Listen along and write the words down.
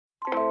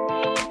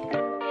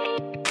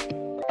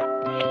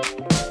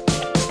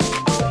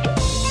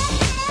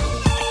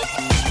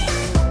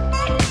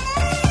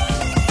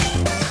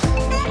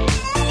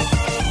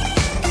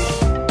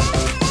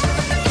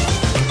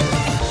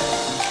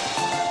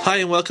Hi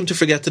and welcome to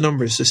Forget the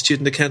Numbers, a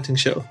student accounting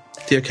show,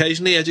 the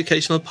occasionally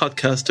educational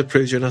podcast that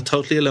proves you're not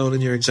totally alone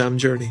in your exam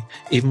journey,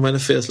 even when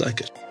it feels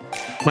like it.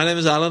 My name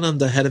is Alan, I'm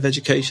the Head of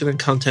Education and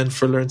Content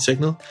for Learn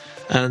Signal,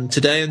 and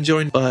today I'm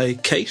joined by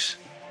Kate.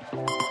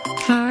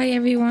 Hi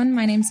everyone,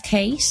 my name's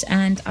Kate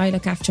and I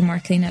look after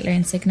marketing at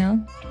Learn Signal.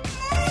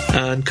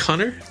 And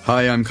Connor.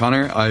 Hi, I'm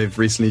Connor. I've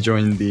recently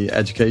joined the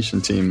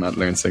education team at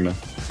Learn Signal.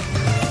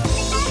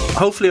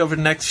 Hopefully over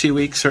the next few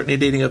weeks, certainly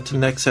leading up to the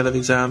next set of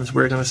exams,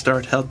 we're going to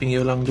start helping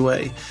you along the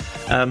way.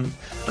 And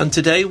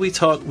today we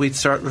thought we'd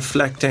start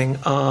reflecting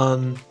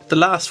on the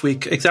last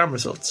week exam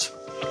results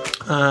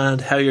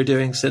and how you're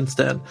doing since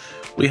then.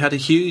 We had a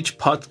huge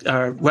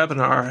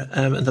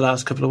webinar in the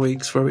last couple of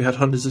weeks where we had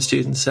hundreds of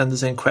students send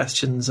us in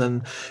questions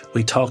and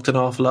we talked an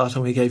awful lot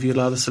and we gave you a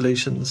lot of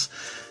solutions.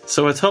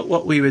 So I thought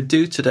what we would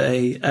do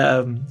today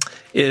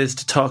is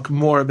to talk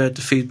more about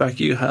the feedback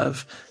you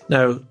have.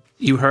 Now,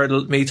 you heard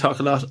me talk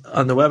a lot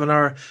on the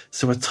webinar,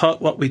 so I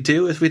thought what we'd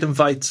do is we'd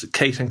invite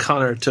Kate and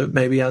Connor to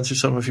maybe answer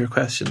some of your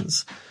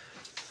questions.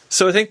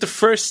 So I think the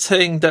first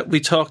thing that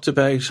we talked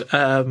about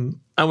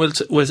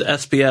was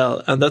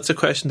SBL, and that's a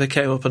question that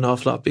came up an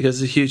awful lot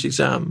because it's a huge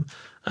exam.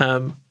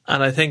 And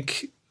I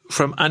think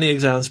from any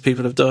exams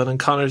people have done, and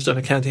Connor's done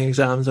accounting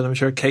exams, and I'm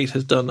sure Kate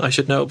has done, I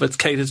should know, but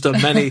Kate has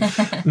done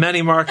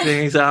many marketing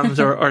exams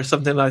or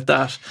something like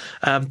that.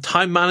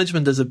 Time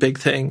management is a big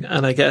thing,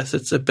 and I guess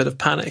it's a bit of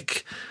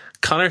panic.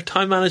 Connor,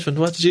 time management,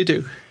 what did you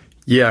do?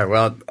 Yeah,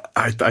 well,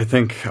 I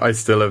think I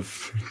still have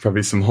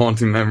probably some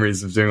haunting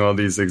memories of doing all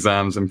these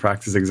exams and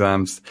practice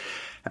exams.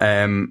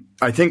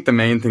 I think the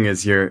main thing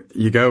is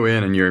you go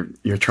in and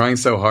you're trying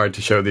so hard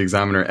to show the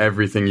examiner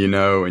everything you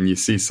know, and you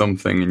see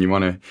something and you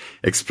want to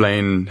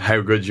explain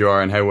how good you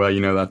are and how well you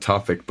know that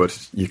topic,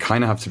 but you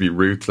kind of have to be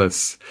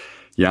ruthless.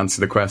 You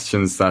answer the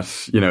questions that,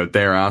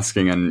 they're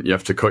asking, and you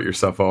have to cut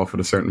yourself off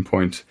at a certain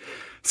point.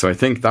 So I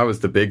think that was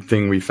the big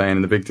thing we found,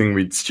 and the big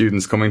thing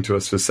students coming to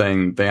us was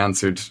saying they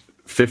answered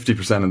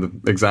 50% of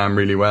the exam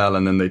really well,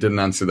 and then they didn't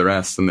answer the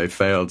rest and they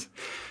failed.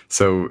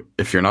 So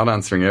if you're not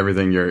answering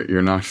everything,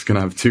 you're not going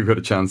to have too good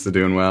a chance of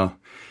doing well.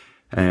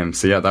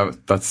 So yeah,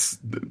 that's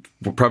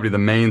probably the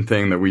main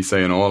thing that we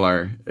say in all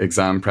our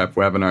exam prep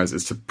webinars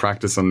is to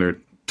practice under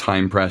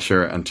time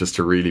pressure and just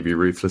to really be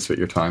ruthless with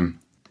your time.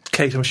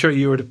 Kate, I'm sure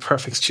you were the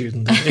perfect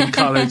student in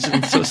college.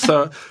 And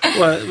so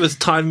was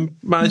time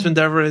management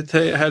ever a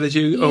thing? How did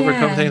you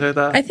overcome things like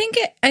that?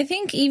 I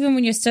think even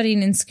when you're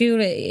studying in school,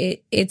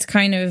 it's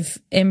kind of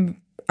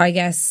I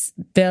guess,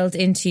 built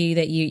into you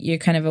that you're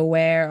kind of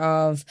aware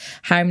of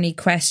how many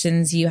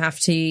questions you have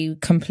to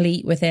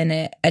complete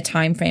within a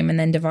time frame and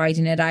then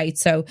dividing it out.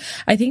 So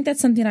I think that's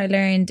something I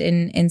learned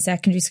in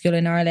secondary school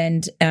in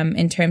Ireland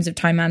in terms of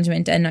time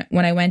management. And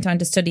when I went on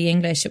to study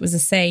English, it was the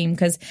same,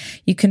 because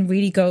you can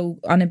really go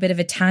on a bit of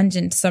a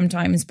tangent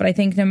sometimes. But I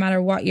think no matter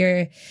what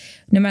you're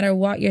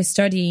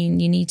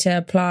studying, you need to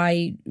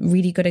apply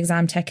really good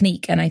exam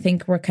technique. And I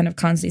think we're kind of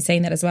constantly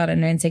saying that as well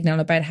in Learn Signal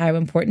about how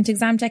important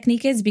exam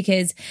technique is,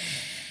 because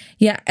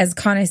as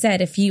Connor said,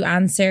 if you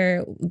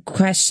answer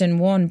question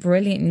one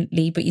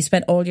brilliantly, but you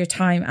spent all your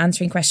time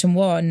answering question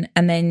one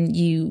and then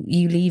you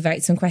leave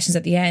out some questions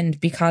at the end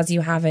because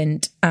you've run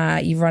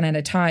out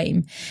of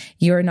time,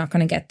 you're not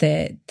going to get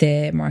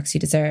the marks you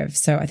deserve.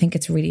 So I think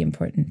it's really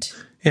important.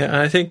 Yeah, and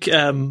I think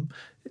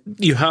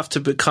you have to,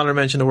 but Connor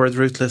mentioned the word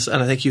ruthless,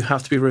 and I think you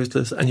have to be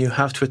ruthless and you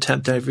have to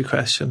attempt every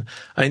question.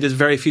 I think there's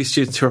very few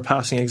students who are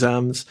passing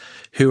exams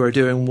who are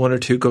doing one or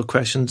two good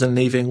questions and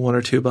leaving one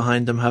or two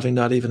behind them, having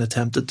not even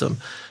attempted them.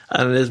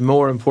 And it is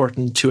more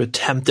important to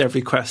attempt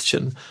every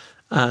question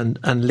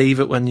and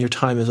leave it when your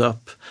time is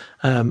up.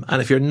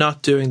 And if you're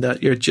not doing that,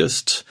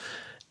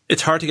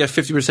 it's hard to get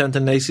 50%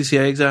 in an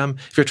ACCA exam.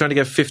 If you're trying to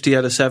get 50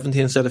 out of 70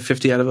 instead of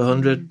 50 out of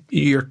 100,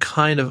 you're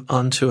kind of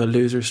onto a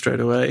loser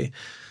straight away.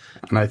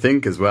 And I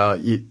think as well,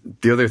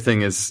 the other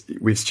thing is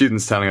we have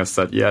students telling us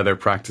that, they're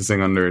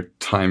practicing under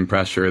time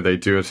pressure. They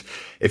do it.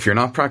 If you're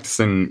not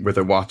practicing with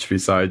a watch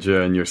beside you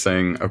and you're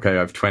saying, okay, I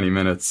have 20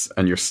 minutes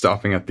and you're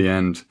stopping at the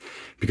end,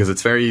 because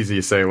it's very easy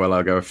to say, well,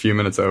 I'll go a few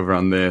minutes over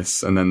on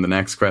this. And then the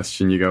next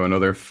question, you go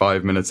another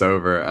 5 minutes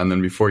over. And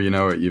then before you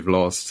know it, you've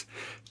lost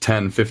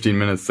 10, 15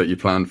 minutes that you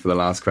planned for the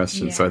last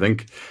question. Yeah. So I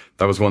think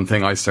that was one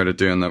thing I started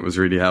doing that was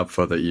really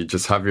helpful, that you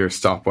just have your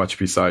stopwatch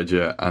beside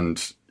you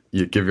and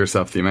you give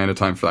yourself the amount of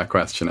time for that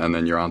question and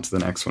then you're on to the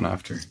next one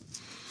after.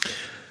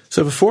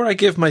 So before I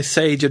give my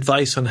sage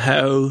advice on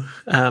how,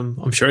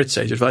 I'm sure it's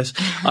sage advice,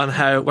 on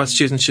what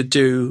students should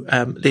do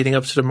leading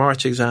up to the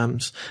March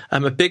exams,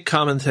 a big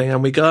common thing,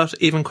 and we got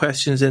even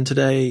questions in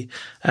today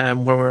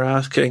when we were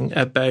asking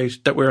about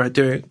that we're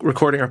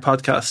recording our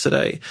podcast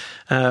today.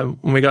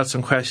 When we got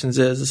some questions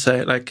is to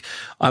say, like,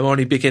 I'm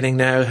only beginning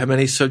now, how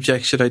many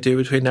subjects should I do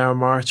between now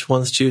and March?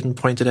 One student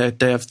pointed out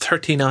they have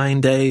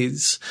 39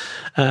 days.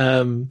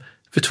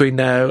 between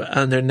now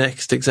and their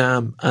next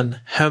exam,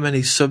 and how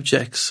many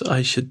subjects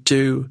I should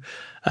do,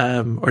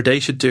 or they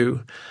should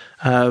do.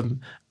 And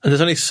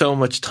there's only so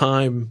much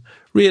time.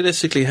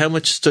 Realistically, how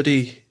much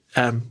study,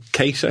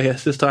 Kate, I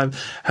guess this time,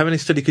 how much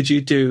study could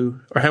you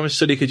do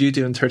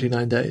in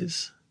 39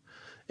 days?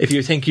 If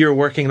you think you're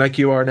working like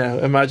you are now,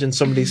 imagine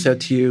somebody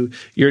said to you,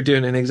 you're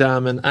doing an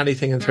exam and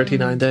anything in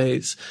 39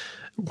 days.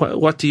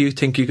 What do you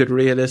think you could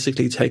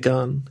realistically take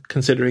on,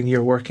 considering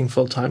you're working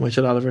full time, which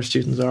a lot of our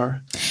students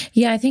are?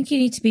 Yeah, I think you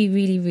need to be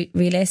really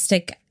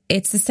realistic.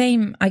 It's the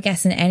same, I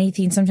guess, in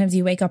anything. Sometimes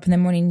you wake up in the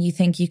morning and you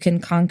think you can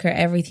conquer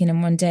everything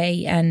in one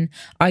day. And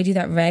I do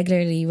that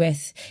regularly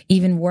with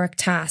even work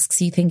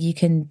tasks. You think you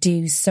can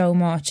do so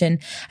much. And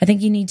I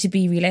think you need to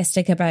be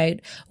realistic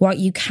about what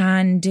you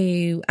can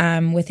do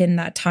within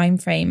that time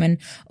frame, and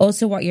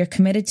also what you're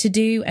committed to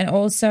do. And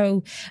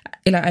also,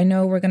 I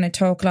know we're going to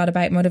talk a lot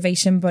about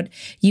motivation, but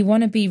you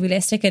want to be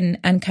realistic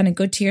and kind of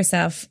good to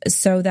yourself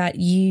so that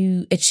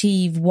you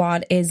achieve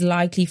what is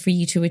likely for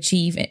you to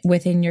achieve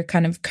within your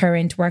kind of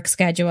current work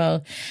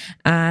schedule,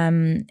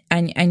 and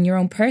your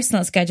own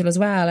personal schedule as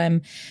well.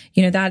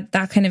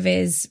 That kind of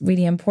is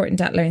really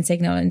important at Learn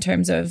Signal in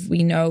terms of,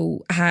 we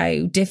know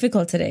how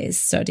difficult it is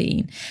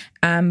studying.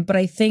 But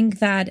I think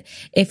that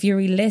if you're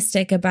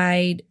realistic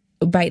about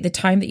the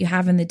time that you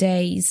have in the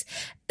days,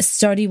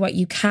 study what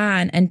you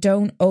can, and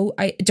don't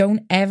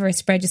ever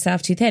spread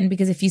yourself too thin,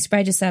 because if you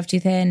spread yourself too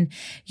thin,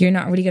 you're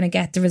not really going to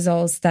get the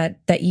results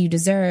that you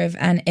deserve,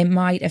 and it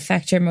might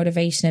affect your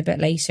motivation a bit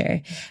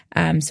later.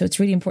 So it's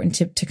really important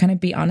to kind of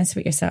be honest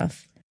with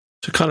yourself.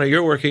 So Conor,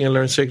 you're working in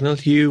Learn Signal.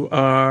 You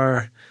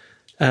are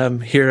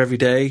here every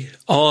day,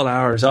 all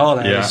hours.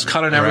 Yeah,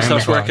 Conor never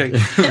stops working.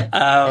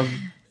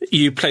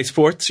 You play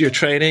sports, you're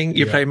training,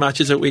 you play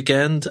matches at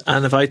weekend,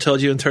 and if I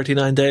told you in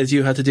 39 days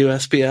you had to do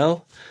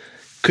SPL,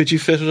 could you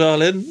fit it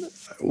all in?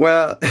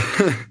 Well,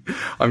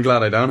 I'm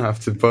glad I don't have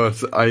to,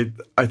 but I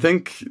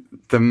think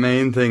the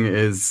main thing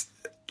is,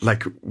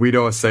 like, we'd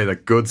always say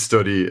that good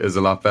study is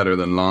a lot better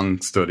than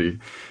long study.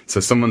 So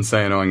someone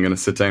saying, I'm going to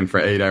sit down for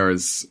 8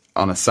 hours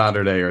on a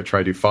Saturday or try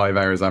to do 5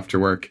 hours after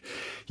work,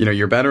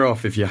 you're better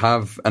off if you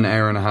have an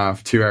hour and a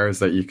half, 2 hours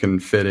that you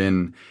can fit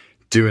in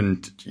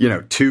doing,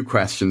 2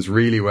 questions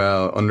really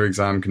well under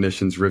exam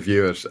conditions,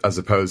 review it, as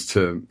opposed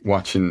to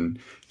watching,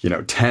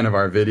 10 of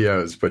our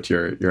videos, but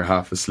you're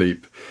half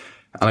asleep.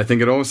 And I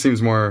think it always seems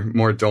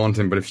more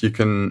daunting, but if you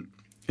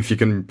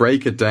can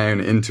break it down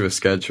into a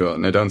schedule,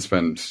 now don't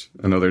spend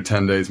another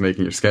 10 days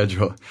making your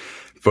schedule,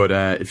 but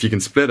if you can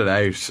split it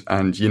out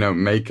and,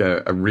 make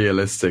a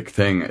realistic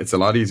thing, it's a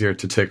lot easier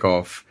to tick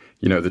off,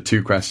 the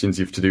 2 questions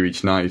you have to do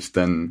each night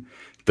than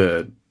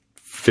the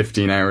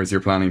 15 hours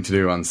you're planning to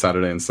do on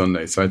Saturday and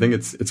Sunday. So I think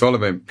it's all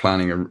about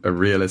planning a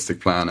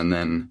realistic plan, and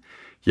then,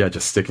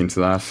 just sticking to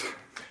that.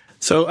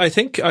 So I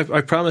think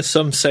I promised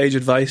some sage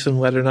advice, on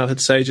whether or not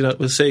it's sage or not,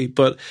 we'll see.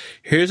 But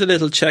here's a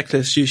little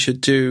checklist you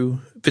should do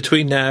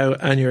between now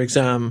and your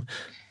exam.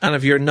 And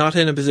if you're not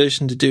in a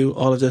position to do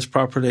all of this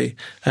properly,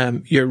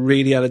 you're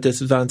really at a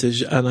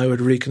disadvantage, and I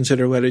would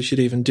reconsider whether you should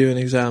even do an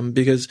exam,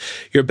 because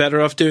you're better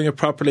off doing it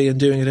properly and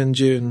doing it in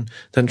June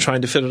than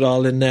trying to fit it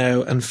all in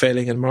now and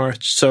failing in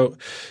March. So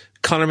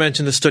Conor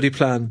mentioned the study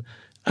plan,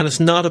 and it's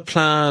not a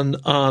plan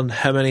on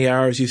how many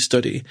hours you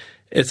study.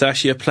 It's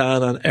actually a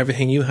plan on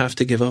everything you have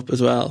to give up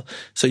as well.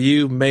 So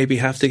you maybe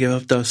have to give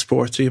up those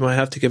sports, or you might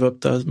have to give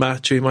up those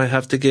match, or you might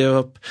have to give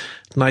up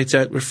nights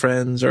out with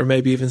friends, or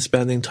maybe even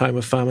spending time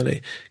with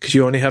family, because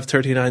you only have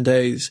 39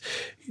 days.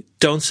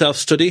 Don't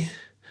self-study.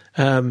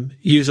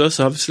 Use us,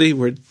 obviously,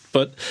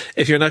 but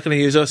if you're not going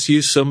to use us,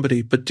 use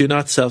somebody, but do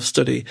not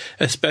self-study,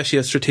 especially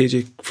at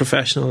strategic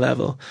professional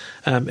level.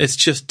 It's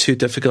just too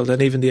difficult.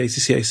 And even the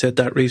ACCA said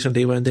that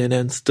recently when they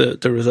announced the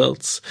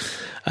results.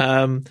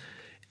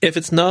 If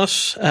it's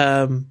not,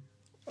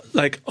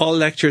 all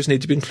lectures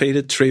need to be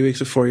completed 3 weeks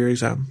before your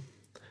exam.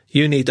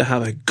 You need to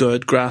have a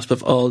good grasp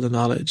of all the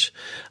knowledge.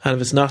 And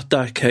if it's not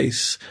that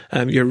case,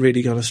 you're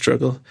really going to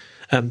struggle.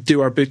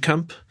 Do our boot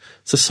camp.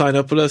 So sign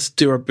up with us,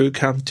 do our boot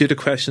camp, do the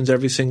questions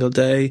every single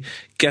day,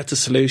 get the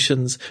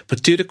solutions,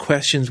 but do the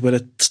questions with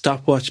a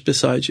stopwatch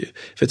beside you.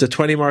 If it's a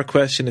 20-mark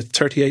question, it's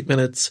 38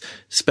 minutes.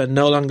 Spend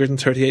no longer than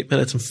 38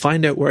 minutes and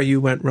find out where you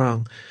went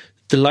wrong.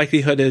 The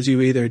likelihood is you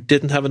either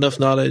didn't have enough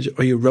knowledge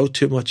or you wrote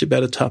too much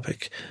about a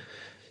topic.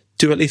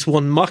 Do at least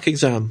one mock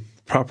exam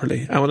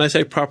properly. And when I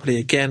say properly,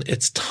 again,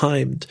 it's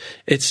timed.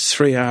 It's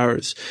 3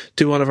 hours.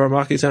 Do one of our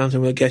mock exams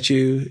and we'll get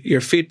you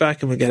your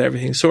feedback, and we'll get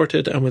everything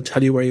sorted, and we'll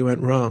tell you where you went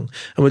wrong.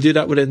 And we'll do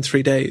that within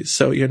 3 days.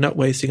 So you're not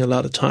wasting a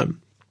lot of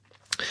time.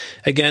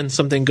 Again,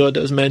 something good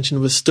that was mentioned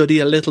was study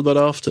a little bit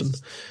often.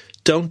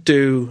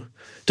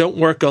 Don't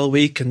work all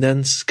week and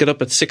then get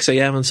up at 6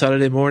 a.m. on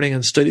Saturday morning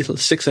and study till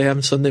 6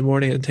 a.m. Sunday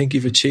morning and think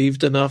you've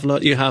achieved an awful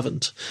lot. You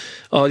haven't.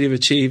 All you've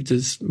achieved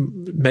is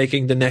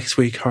making the next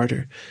week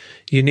harder.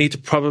 You need to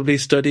probably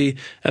study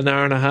an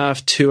hour and a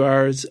half, 2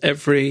 hours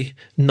every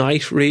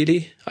night,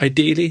 really,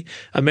 ideally.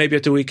 And maybe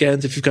at the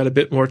weekends, if you've got a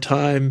bit more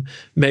time,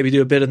 maybe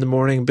do a bit in the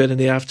morning, a bit in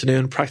the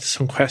afternoon, practice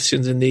some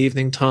questions in the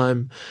evening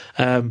time.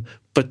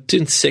 But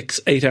doing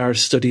 6-8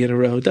 hours study in a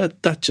row,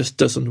 that just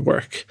doesn't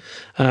work.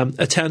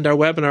 Attend our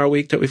webinar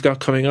week that we've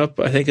got coming up.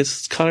 I think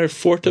it's Connor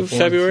 4th of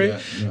February.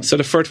 Yeah. So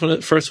the first one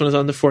is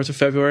on the 4th of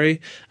February.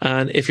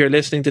 And if you're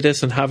listening to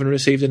this and haven't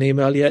received an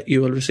email yet,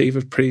 you will receive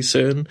it pretty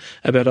soon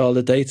about all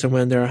the dates and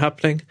when they're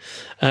happening.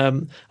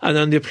 And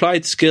then the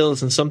applied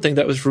skills, and something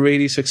that was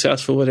really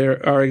successful with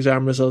our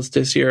exam results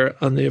this year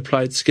on the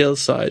applied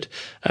skills side,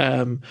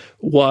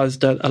 was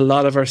that a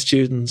lot of our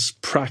students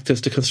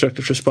practiced the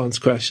constructive response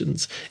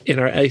questions in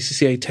our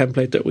ACCA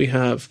template that we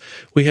have.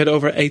 We had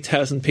over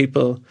 8,000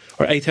 people,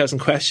 or 8,000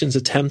 questions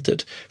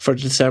attempted for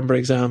the December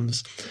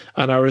exams,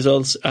 and our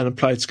results and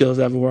applied skills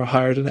level were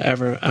higher than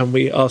ever. And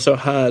we also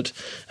had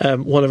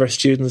one of our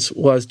students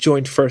was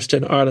joint first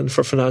in Ireland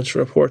for financial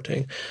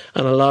reporting,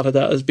 and a lot of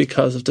that is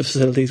because of the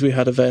facilities we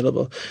had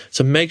available.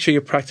 So make sure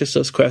you practice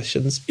those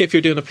questions. If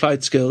you're doing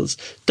applied skills,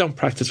 don't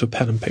practice with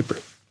pen and paper.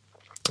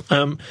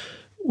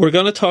 We're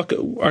going to talk,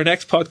 our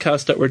next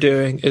podcast that we're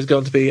doing is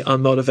going to be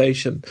on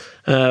motivation.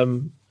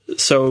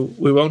 So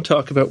we won't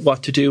talk about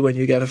what to do when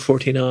you get a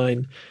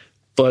 49,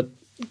 but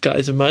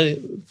guys, it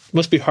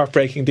must be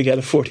heartbreaking to get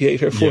a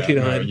 48 or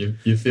 49. Yeah, no,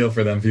 you feel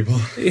for them people.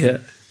 Yeah.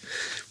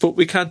 But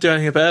we can't do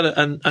anything about it.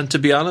 And to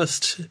be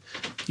honest,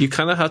 you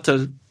kind of have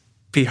to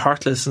be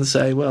heartless and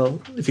say,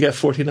 well, if you get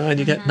 49,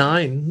 you get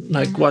 9.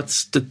 Like,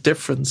 what's the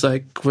difference?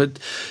 Like, would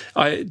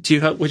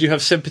you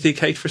have sympathy,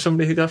 Kate, for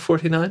somebody who got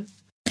 49?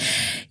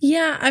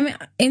 Yeah, I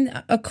mean,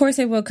 of course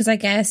I will, because I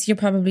guess you're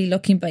probably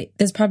looking, but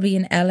there's probably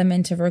an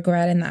element of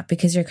regret in that,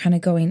 because you're kind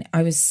of going,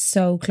 I was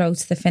so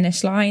close to the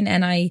finish line,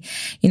 and I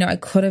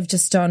could have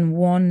just done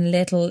one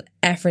little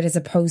effort as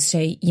opposed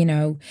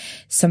to,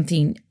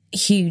 something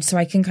huge. So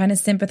I can kind of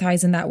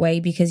sympathize in that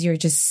way, because you're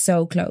just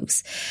so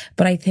close.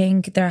 But I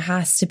think there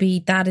has to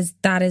be, that is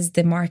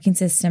the marking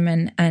system,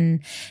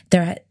 and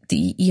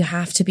you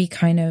have to be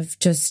kind of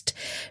just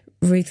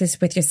ruthless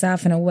with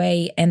yourself in a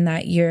way, in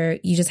that you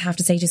just have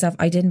to say to yourself,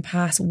 I didn't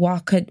pass.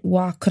 What could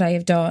I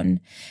have done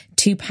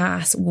to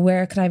pass?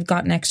 Where could I have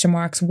gotten extra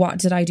marks? What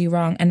did I do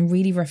wrong? And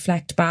really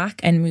reflect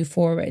back and move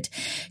forward,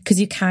 because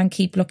you can't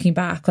keep looking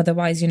back.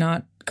 Otherwise, you're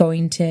not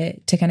going to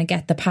kind of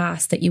get the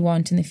pass that you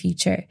want in the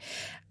future.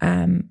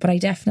 But I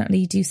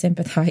definitely do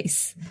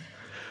sympathise.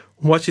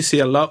 What you see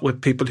a lot with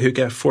people who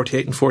get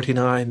 48 and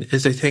 49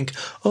 is they think,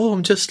 oh,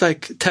 I'm just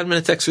like 10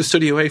 minutes extra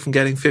study away from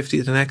getting 50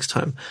 the next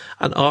time.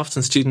 And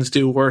often students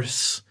do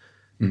worse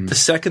the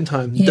second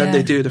time than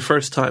they do the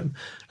first time.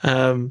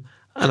 And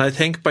I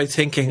think by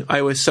thinking,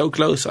 I was so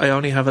close, I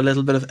only have a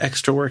little bit of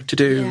extra work to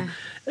do,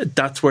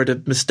 that's where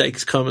the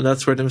mistakes come, and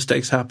that's where the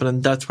mistakes happen,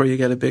 and that's where you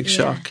get a big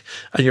shock.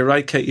 And you're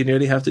right, Kate, you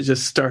nearly have to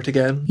just start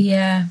again.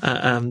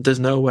 Yeah.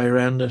 There's no way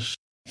around it.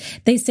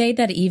 They say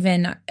that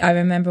even, I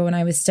remember when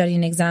I was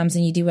studying exams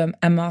and you do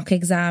a mock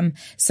exam,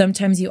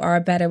 sometimes you are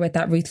better with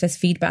that ruthless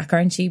feedback,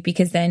 aren't you?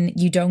 Because then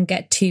you don't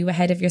get too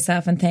ahead of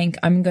yourself and think,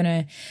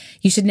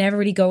 you should never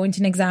really go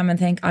into an exam and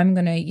think, I'm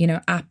going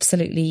to,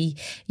 absolutely,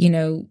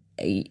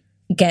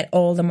 get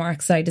all the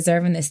marks I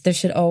deserve in this. There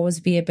should always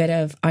be a bit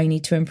of, I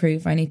need to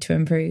improve. And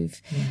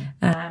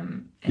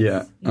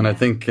I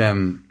think,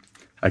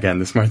 again,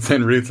 this might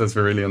sound ruthless,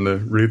 we're really on the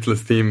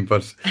ruthless theme,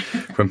 but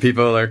when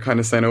people are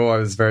kind of saying, oh, I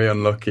was very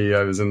unlucky,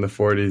 I was in the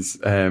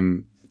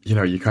 40s,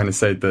 you kind of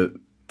say that,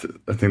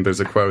 I think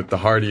there's a quote, the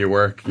harder you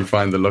work, you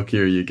find the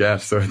luckier you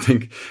get. So I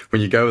think when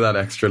you go that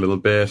extra little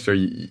bit, or,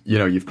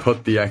 you've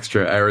put the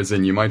extra hours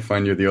in, you might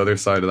find you're the other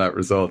side of that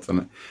result.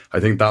 And I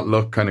think that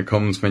luck kind of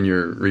comes when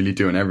you're really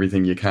doing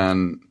everything you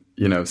can,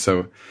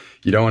 so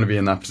you don't want to be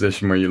in that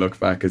position where you look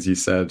back, as you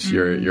said,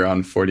 you're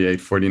on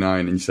 48, 49,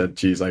 and you said,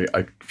 geez,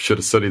 I should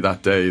have studied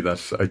that day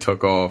that I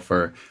took off,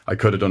 or I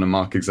could have done a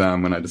mock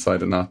exam when I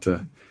decided not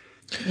to.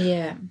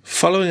 Yeah.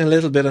 Following a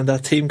little bit on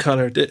that theme,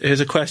 Connor, here's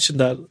a question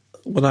that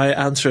when I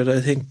answer it, I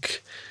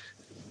think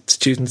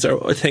students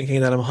are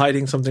thinking that I'm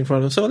hiding something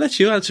from them. So I'll let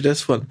you answer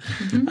this one.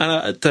 And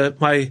I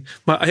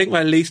think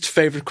my least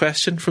favourite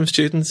question from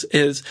students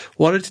is,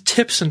 what are the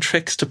tips and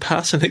tricks to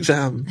pass an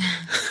exam?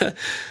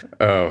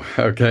 Oh,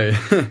 okay.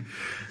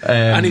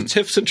 Any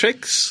tips and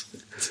tricks?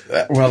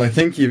 Well, I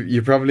think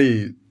you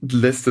probably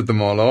listed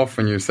them all off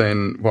when you're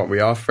saying what we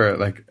offer.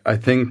 Like, I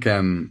think,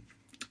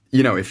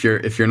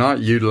 if you're not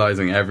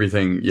utilizing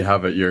everything you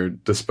have at your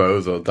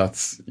disposal,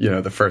 that's,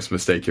 the first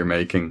mistake you're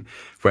making.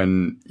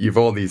 When you've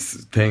all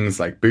these things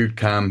like boot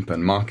camp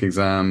and mock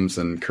exams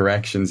and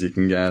corrections you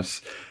can get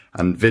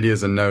and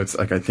videos and notes,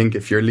 like, I think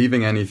if you're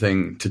leaving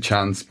anything to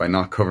chance by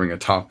not covering a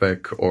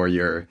topic, or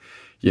you're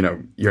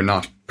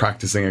not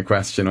practicing a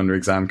question under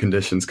exam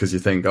conditions because you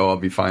think, oh, I'll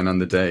be fine on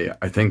the day,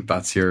 I think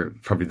that's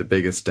probably the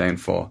biggest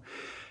downfall.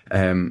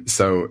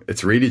 So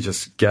it's really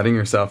just getting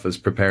yourself as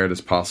prepared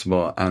as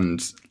possible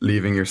and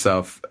leaving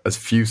yourself as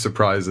few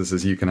surprises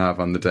as you can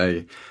have on the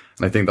day.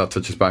 And I think that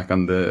touches back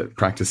on the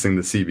practicing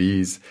the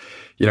CBEs.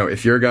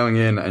 If you're going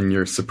in and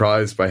you're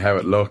surprised by how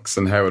it looks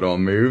and how it all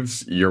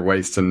moves, you're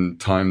wasting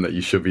time that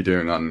you should be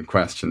doing on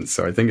questions.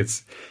 So I think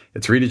it's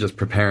really just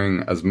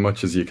preparing as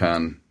much as you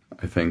can.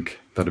 I think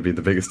that'd be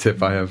the biggest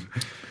tip I have.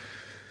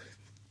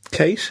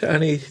 Kate,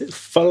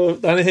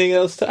 anything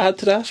else to add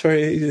to that, or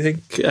you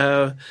think?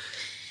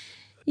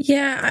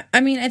 Yeah,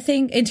 I mean, I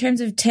think in terms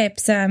of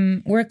tips,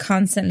 we're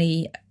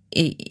constantly,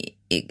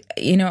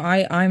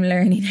 I'm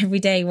learning every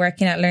day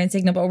working at Learn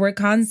Signal, but we're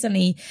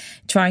constantly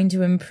trying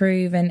to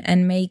improve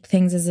and make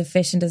things as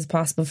efficient as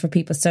possible for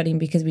people studying,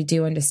 because we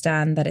do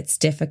understand that it's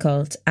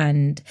difficult,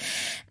 and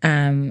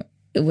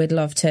we'd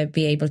love to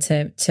be able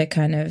to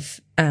kind of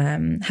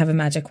have a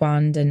magic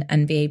wand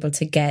and be able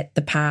to get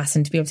the pass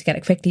and to be able to get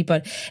it quickly.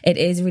 But it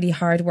is really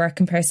hard work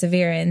and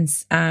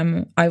perseverance.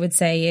 I would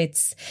say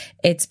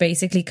it's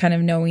basically kind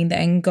of knowing the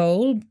end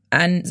goal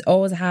and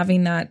always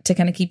having that to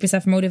kind of keep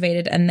yourself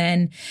motivated. And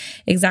then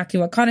exactly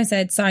what Connor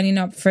said, signing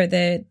up for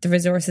the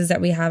resources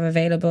that we have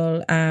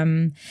available.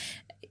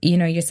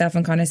 Yourself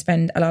and Connor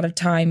spend a lot of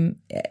time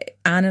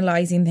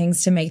analysing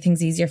things to make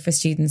things easier for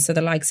students. So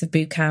the likes of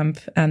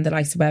bootcamp and the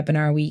likes of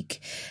webinar week,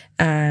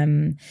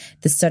 the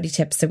study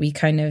tips that we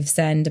kind of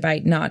send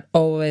about not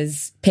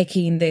always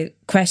picking the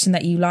question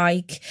that you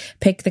like,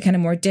 pick the kind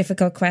of more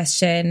difficult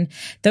question.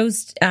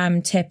 Those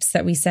tips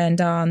that we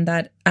send on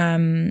that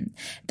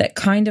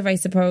kind of, I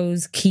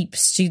suppose, keep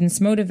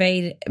students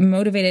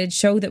motivated,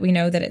 show that we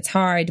know that it's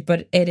hard,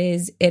 but it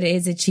is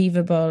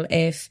achievable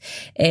if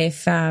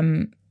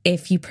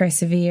you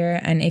persevere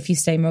and if you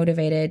stay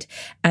motivated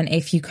and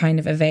if you kind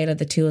of avail of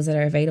the tools that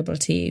are available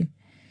to you.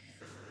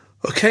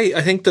 Okay,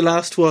 I think the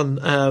last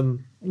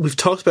one we've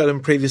talked about in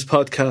previous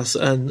podcasts,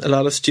 and a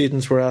lot of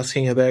students were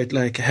asking about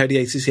like how the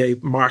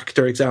ACCA mark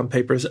their exam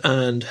papers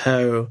and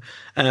how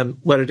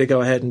whether they go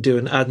ahead and do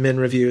an admin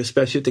review,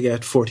 especially if they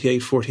get 48,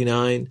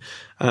 49.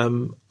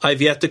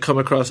 I've yet to come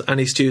across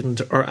any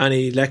student or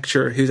any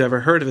lecturer who's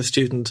ever heard of a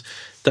student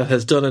that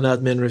has done an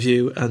admin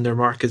review and their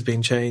mark has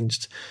been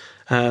changed.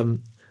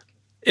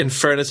 In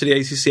fairness to the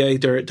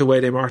ACCA, the way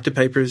they mark the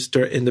papers,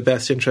 they're in the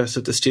best interest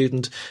of the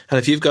student. And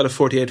if you've got a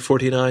 48,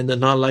 49,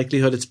 then not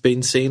likelihood it's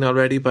been seen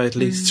already by at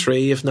least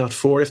 3, if not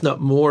 4, if not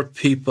more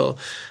people,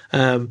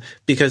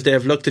 because they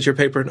have looked at your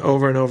paper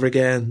over and over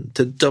again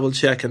to double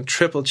check and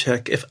triple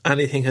check if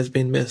anything has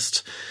been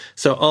missed.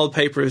 So all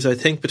papers, I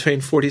think between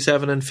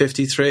 47 and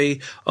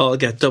 53, all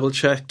get double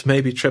checked,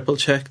 maybe triple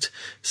checked.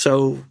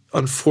 So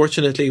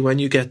unfortunately, when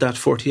you get that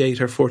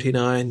 48 or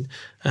 49,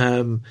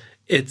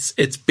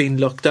 it's been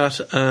looked at,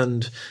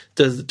 and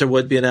there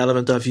would be an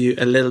element of you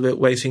a little bit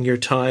wasting your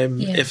time,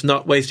 if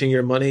not wasting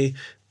your money,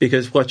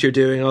 because what you're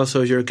doing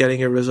also is you're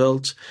getting a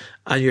result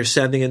and you're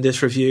sending in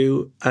this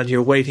review and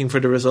you're waiting for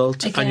the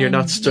result again, and you're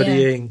not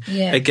studying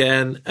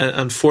again. And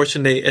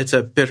unfortunately, it's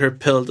a bitter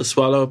pill to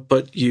swallow,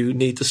 but you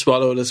need to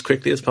swallow it as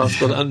quickly as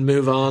possible and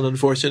move on,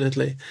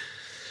 unfortunately.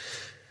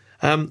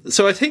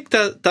 So I think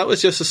that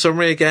was just a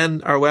summary.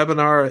 Again, our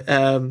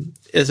webinar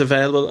is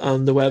available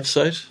on the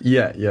website.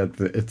 Yeah,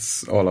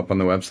 it's all up on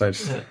the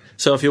website. Yeah.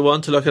 So if you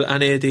want to look at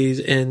any of these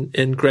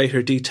in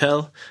greater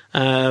detail.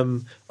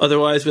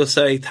 Otherwise, we'll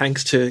say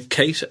thanks to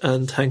Kate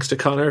and thanks to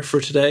Connor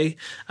for today.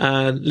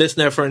 And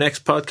listen out for our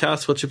next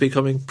podcast, which will be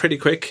coming pretty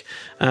quick.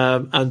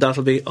 And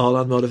that'll be all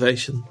on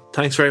motivation.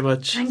 Thanks very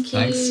much. Thank you.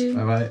 Thanks.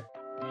 Bye-bye.